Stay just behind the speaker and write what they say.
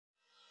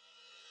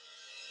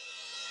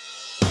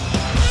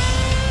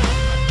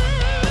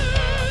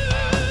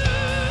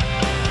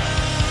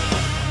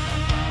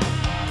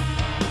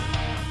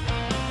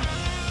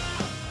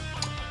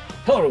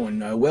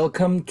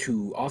Welcome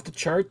to Off the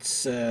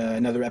Charts,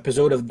 another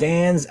episode of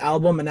Dan's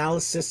album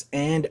analysis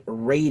and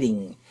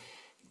rating.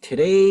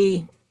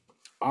 Today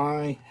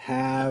I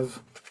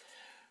have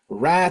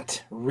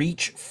Ratt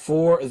Reach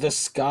for the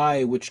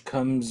Sky, which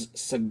comes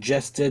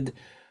suggested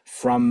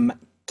from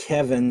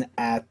Kevin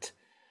at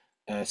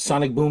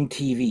Sonic Boom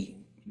TV.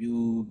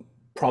 You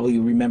probably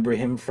remember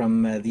him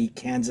from the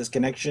Kansas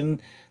Connection,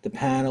 the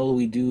panel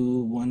we do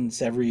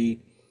once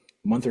every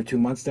month or 2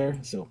 months there.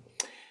 So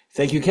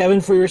thank you, Kevin,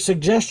 for your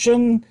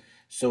suggestion.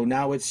 So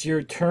now it's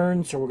your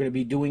turn. So we're going to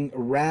be doing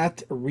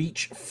Ratt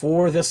Reach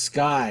for the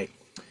Sky.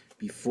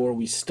 Before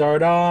we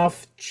start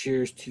off,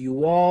 cheers to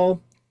you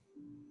all.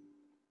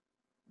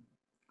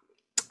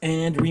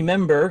 And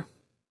remember,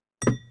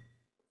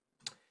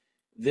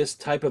 this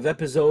type of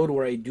episode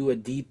where I do a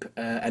deep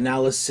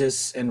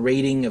analysis and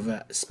rating of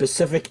a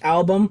specific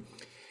album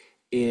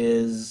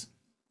is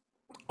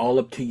all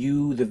up to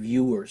you, the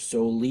viewer.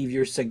 So leave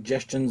your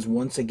suggestions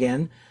once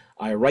again.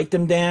 I write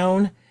them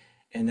down,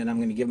 and then I'm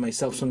going to give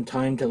myself some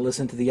time to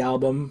listen to the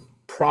album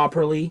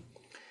properly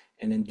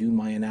and then do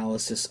my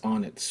analysis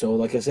on it. So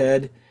like I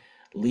said,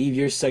 leave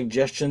your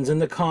suggestions in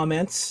the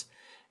comments,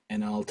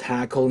 and I'll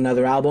tackle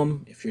another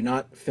album. If you're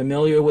not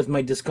familiar with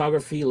my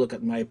discography, look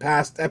at my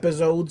past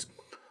episodes,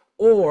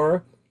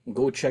 or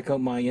go check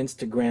out my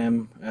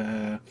Instagram,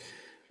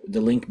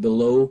 the link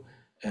below.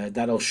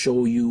 That'll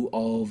show you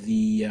all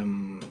the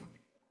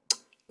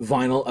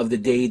vinyl of the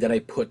day that I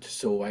put.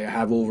 So I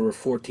have over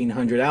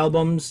 1,400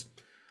 albums,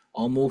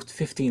 almost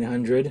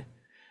 1,500.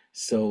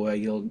 So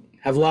you'll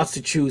have lots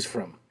to choose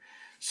from.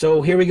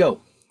 So here we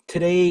go.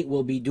 Today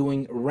we'll be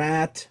doing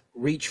Ratt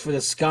Reach for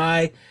the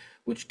Sky,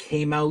 which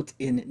came out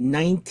in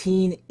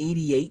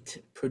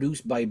 1988,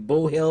 produced by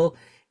Beau Hill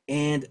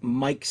and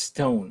Mike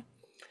Stone.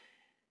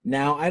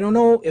 Now, I don't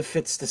know if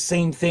it's the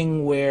same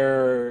thing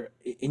wherever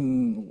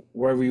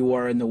you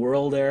are in the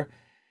world there.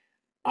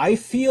 I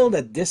feel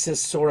that this is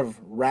sort of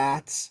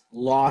Ratt's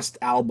lost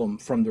album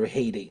from their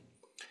heyday.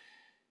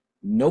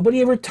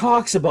 Nobody ever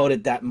talks about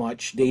it that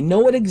much. They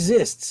know it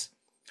exists.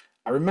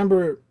 I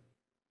remember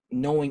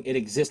knowing it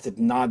existed,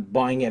 not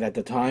buying it at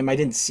the time. I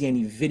didn't see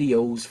any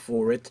videos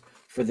for it,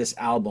 for this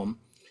album.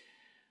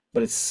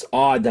 But it's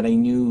odd that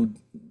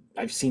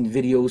I've seen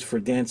videos for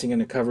Dancing on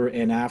the Cover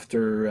and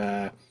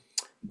After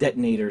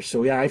Detonator.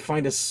 So yeah, I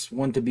find this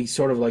one to be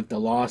sort of like the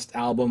lost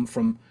album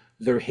from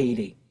their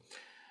heyday.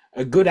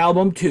 A good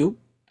album too.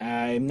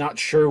 I'm not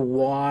sure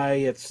why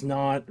it's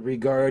not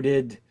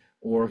regarded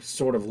or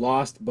sort of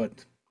lost,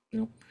 but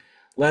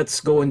let's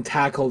go and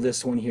tackle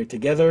this one here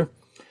together.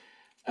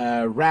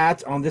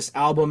 Ratt on this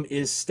album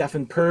is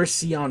Stephen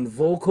Percy on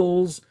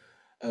vocals,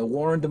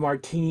 Warren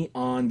DeMartini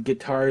on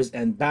guitars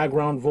and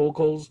background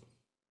vocals.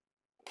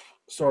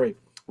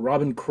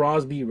 Robin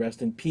Crosby,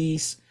 rest in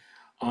peace,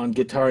 on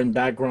guitar and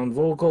background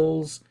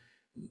vocals.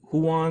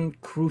 Juan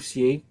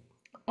Crucier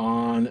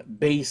on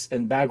bass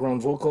and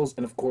background vocals,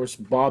 and of course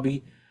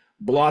Bobby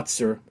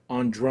Blotzer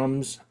on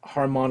drums,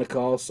 harmonica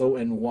also,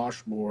 and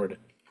washboard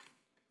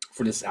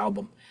for this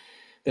album.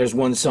 There's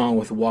one song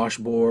with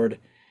washboard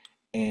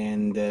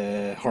and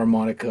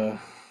harmonica.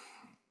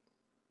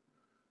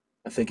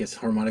 I think it's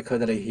harmonica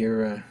that I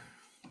hear.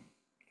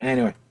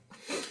 Anyway,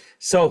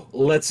 so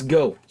let's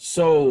go.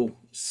 So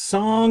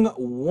song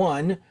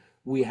one,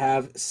 we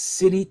have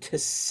City to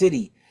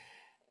City.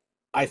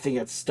 I think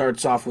it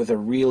starts off with a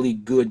really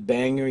good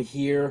banger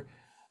here.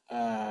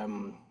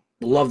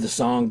 Love the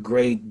song,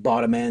 great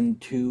bottom end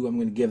too. I'm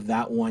going to give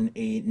that one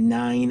a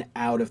 9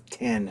 out of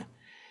 10.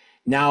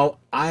 Now,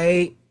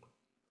 I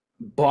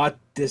bought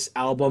this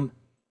album.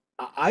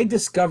 I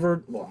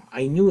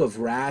knew of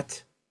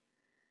Ratt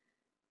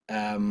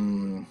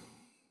when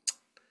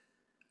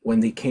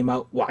they came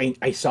out. Well,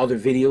 I saw their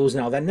videos.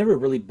 Now, that never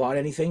really bought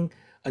anything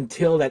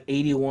until that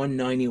 81,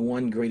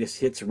 91 Greatest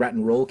Hits Ratt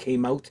and Roll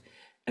came out.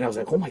 And I was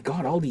like, oh my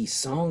God, all these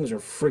songs are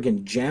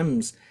friggin'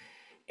 gems.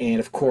 And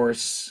of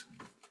course,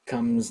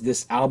 comes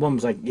this album.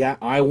 It's like, yeah,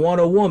 I Want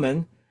a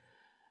Woman.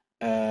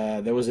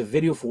 There was a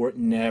video for it.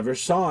 Never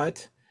saw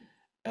it.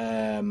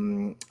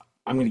 I'm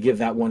going to give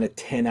that one a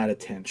 10 out of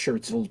 10. Sure,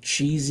 it's a little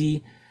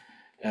cheesy.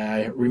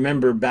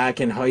 Remember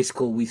back in high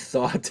school, we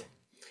thought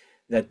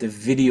that the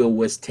video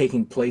was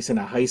taking place in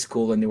a high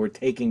school and they were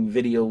taking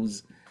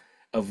videos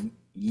of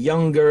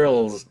young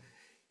girls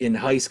in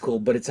high school,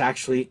 but it's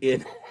actually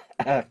in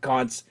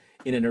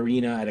an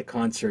arena at a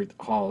concert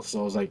hall.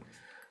 So I was like,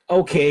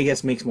 okay, I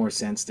guess makes more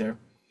sense there.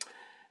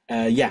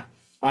 Yeah,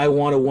 I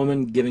Want a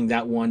Woman, giving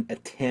that one a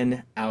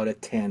 10 out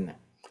of 10.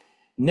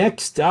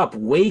 Next up,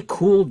 Way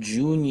Cool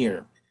Jr.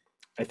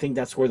 I think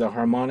that's where the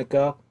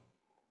harmonica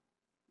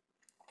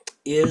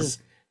is.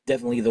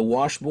 Definitely the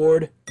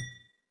washboard.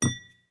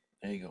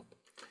 There you go.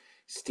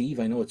 Steve,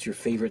 I know it's your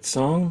favorite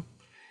song.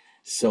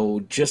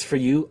 So just for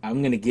you,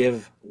 I'm going to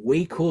give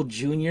Way Cool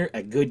Jr.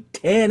 a good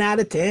 10 out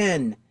of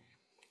 10.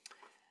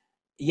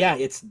 Yeah,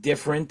 it's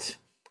different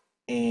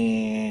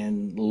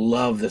and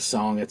love the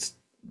song. It's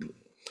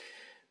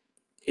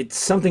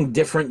something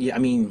different. I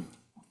mean,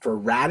 for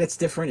Ratt, it's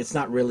different. It's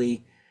not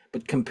really,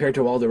 but compared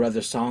to all their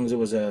other songs, it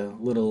was a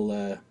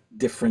little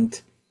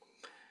different.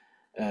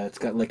 It's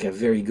got like a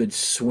very good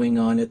swing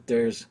on it.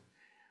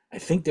 I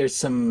think there's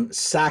some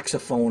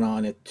saxophone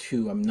on it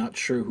too. I'm not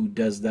sure who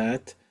does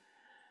that.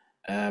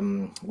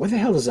 Where the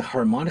hell does a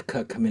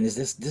harmonica come in? Is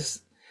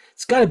this?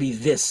 It's got to be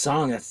this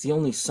song. That's the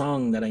only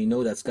song that I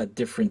know that's got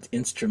different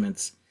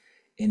instruments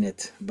in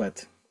it.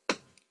 But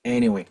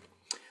anyway,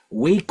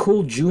 Way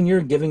Cool Jr.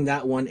 giving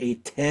that one a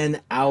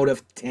 10 out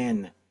of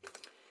 10.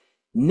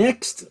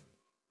 Next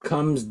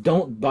comes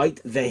Don't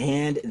Bite the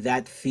Hand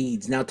That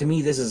Feeds. Now, to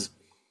me, this is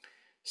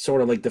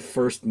sort of like the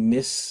first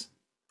miss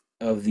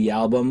of the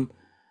album.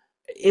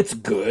 It's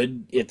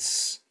good.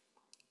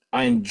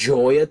 I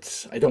enjoy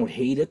it. I don't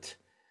hate it,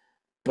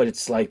 but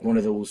it's like one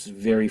of those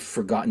very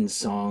forgotten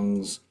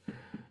songs.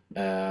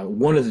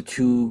 One of the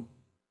two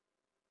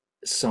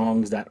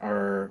songs that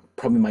are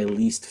probably my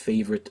least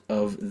favorite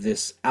of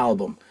this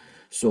album.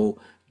 So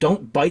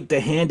Don't Bite the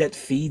Hand That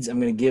Feeds. I'm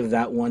going to give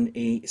that one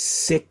a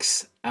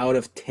 6 out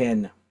of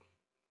 10.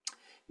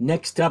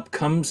 Next up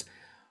comes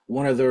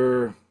one of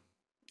their,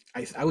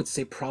 I would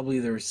say probably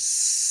their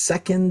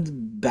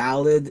second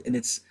ballad, and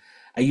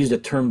I use the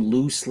term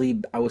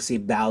loosely. I would say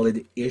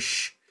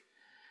ballad-ish.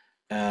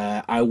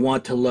 I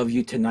Want to Love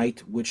You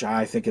Tonight, which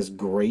I think is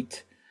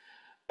great.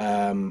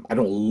 I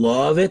don't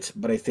love it,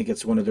 but I think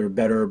it's one of their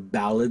better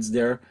ballads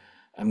there.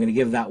 I'm going to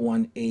give that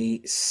one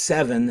a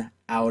 7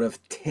 out of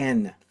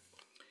 10.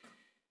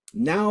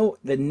 Now,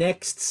 the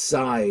next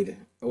side,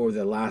 or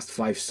the last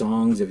 5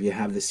 songs, if you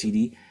have the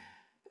CD,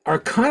 are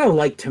kind of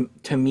like,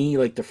 to me,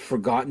 like the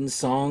forgotten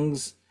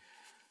songs.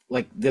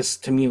 Like this,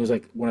 to me, was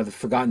like one of the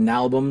forgotten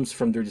albums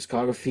from their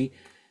discography.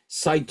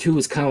 Side 2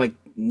 is kind of like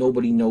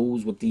nobody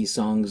knows what these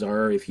songs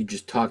are if you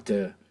just talk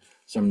to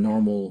some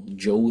normal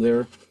Joe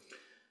there.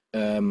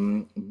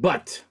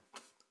 But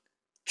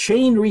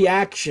Chain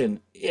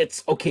Reaction,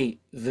 it's okay.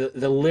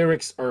 The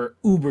lyrics are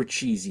uber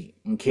cheesy,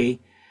 okay?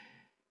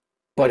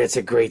 But it's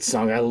a great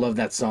song. I love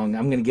that song.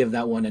 I'm going to give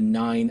that one a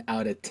 9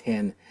 out of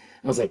 10.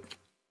 I was like,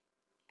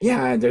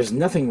 yeah, there's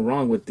nothing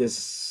wrong with this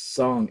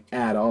song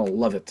at all.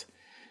 Love it.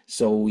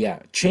 So yeah,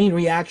 Chain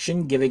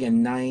Reaction giving a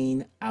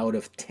 9 out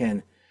of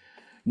 10.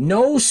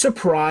 No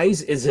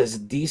Surprise is a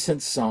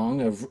decent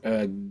song,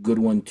 a good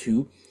one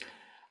too.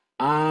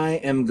 I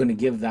am going to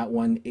give that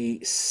one a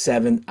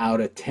 7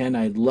 out of 10.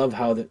 I love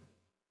how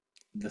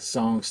the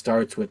song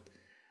starts with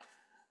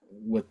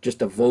just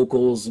the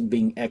vocals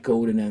being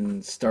echoed and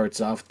then starts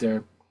off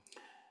there.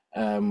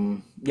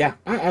 Yeah,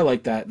 I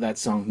like that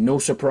song. No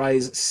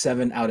Surprise,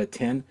 7 out of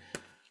 10.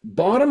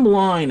 Bottom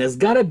Line has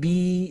got to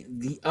be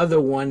the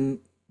other one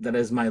that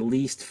is my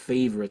least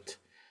favorite.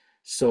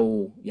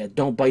 So yeah,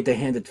 Don't Bite the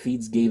Hand That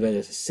Feeds gave it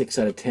a 6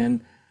 out of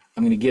 10.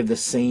 I'm going to give the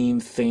same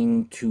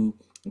thing to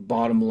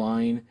Bottom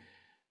Line,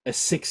 a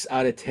 6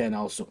 out of 10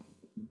 also.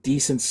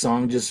 Decent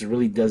song, just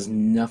really does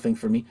nothing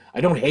for me.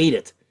 I don't hate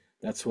it.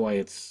 That's why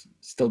it's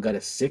still got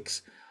a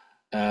 6.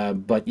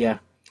 But yeah,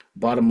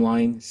 Bottom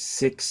Line,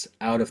 6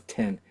 out of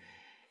 10.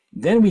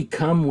 Then we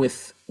come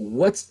with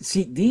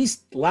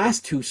these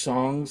last 2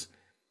 songs.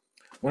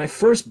 When I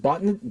first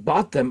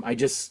bought them, I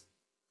just,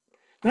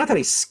 not that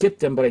I skipped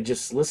them, but I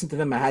just listened to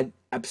them. I had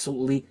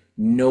absolutely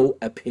no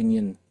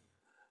opinion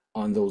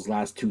on those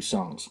last 2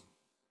 songs.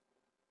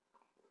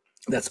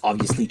 That's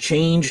obviously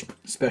changed,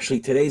 especially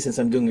today since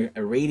I'm doing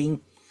a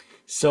rating.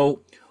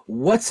 So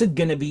what's it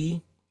gonna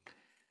be?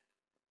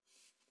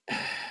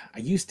 I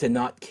used to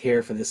not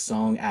care for this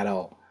song at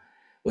all.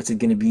 What's it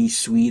gonna be?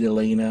 Sweet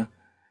Elena?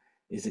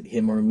 Is it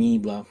him or me?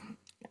 Blah.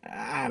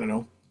 I don't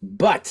know.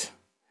 But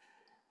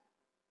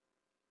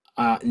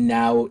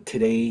now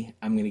today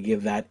I'm gonna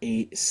give that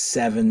a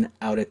 7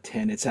 out of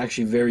 10. It's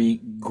actually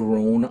very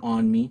grown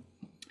on me.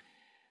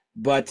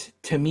 But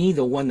to me,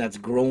 the one that's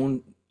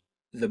grown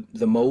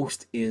the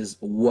most is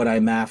What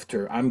I'm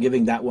After. I'm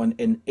giving that one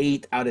an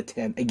 8 out of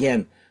 10.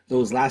 Again,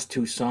 those last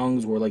 2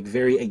 songs were like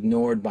very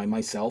ignored by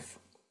myself.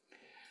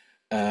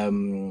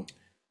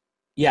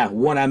 Yeah,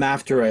 What I'm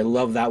After, I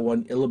love that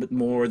one a little bit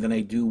more than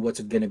I do What's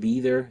It Gonna Be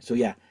there. So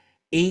yeah,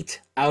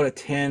 8 out of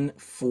 10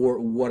 for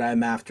What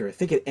I'm After. I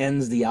think it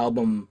ends the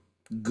album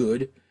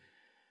good.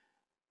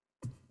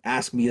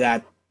 Ask me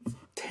that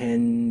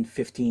 10,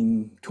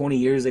 15, 20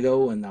 years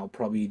ago, and I'll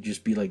probably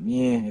just be like,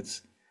 yeah,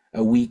 it's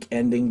a weak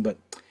ending. But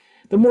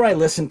the more I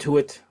listen to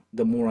it,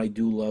 the more I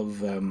do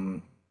love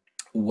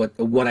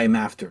what I'm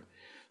After.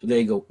 So there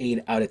you go,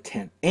 8 out of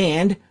 10.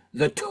 And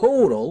the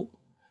total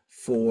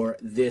for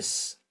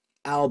this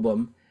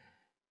album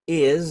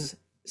is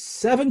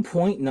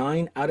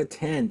 7.9 out of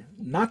 10.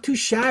 Not too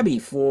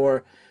shabby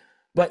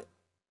but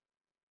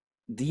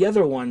the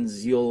other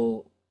ones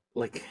you'll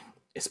like,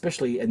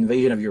 especially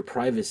Invasion of Your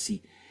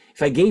Privacy.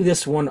 If I gave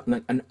this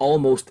one an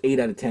almost 8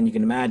 out of 10, you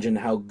can imagine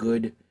how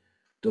good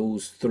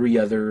those 3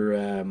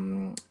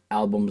 other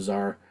albums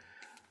are.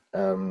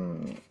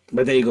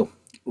 But there you go.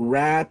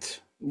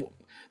 Ratt.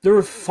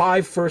 Their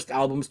 5 first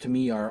albums to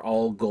me are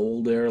all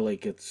gold there.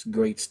 Like, it's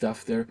great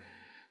stuff there.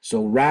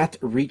 So Ratt,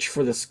 Reach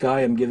for the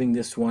Sky, I'm giving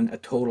this one a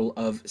total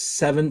of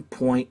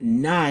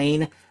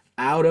 7.9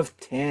 out of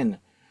 10.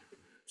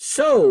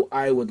 So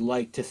I would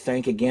like to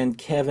thank again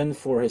Kevin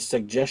for his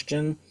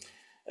suggestion.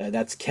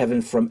 That's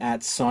Kevin from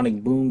at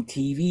Sonic Boom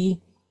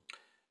TV,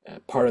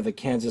 part of the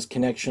Kansas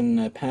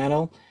Connection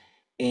panel.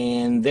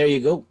 And there you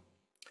go.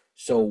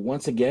 So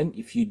once again,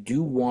 if you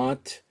do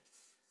want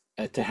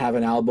to have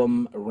an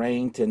album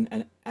ranked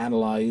and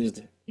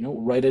analyzed,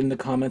 write it in the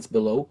comments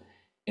below,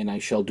 and I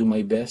shall do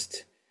my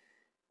best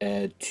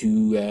to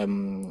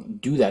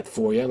do that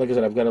for you. Like I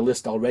said, I've got a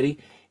list already.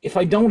 If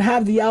I don't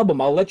have the album,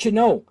 I'll let you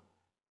know.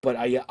 But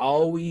I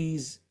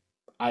always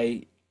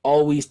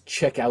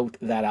check out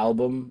that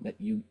album that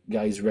you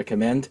guys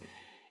recommend,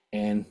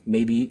 and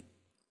maybe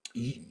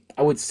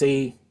I would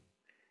say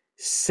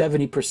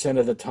 70%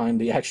 of the time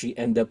they actually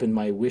end up in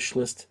my wish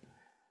list.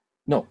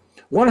 No,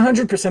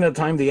 100% of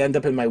the time they end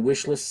up in my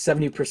wish list.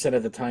 70%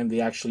 of the time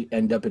they actually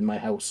end up in my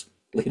house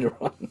later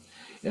on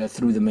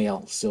through the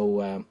mail.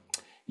 So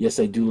yes,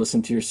 I do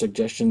listen to your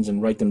suggestions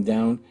and write them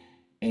down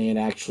and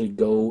actually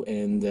go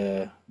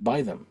and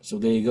buy them. So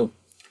there you go.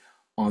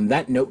 On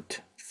that note,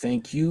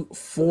 thank you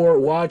for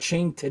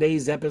watching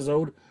today's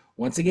episode.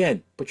 Once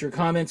again, put your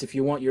comments if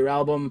you want your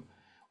album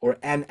or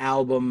an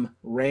album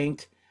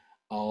ranked.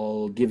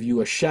 I'll give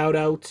you a shout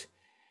out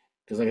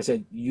because, like I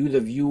said, you, the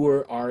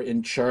viewer, are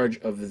in charge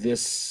of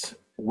this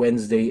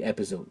Wednesday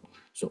episode.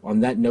 So on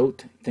that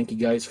note, thank you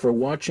guys for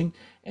watching,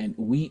 and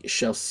we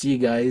shall see you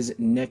guys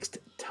next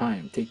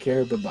time. Take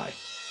care.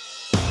 Bye-bye.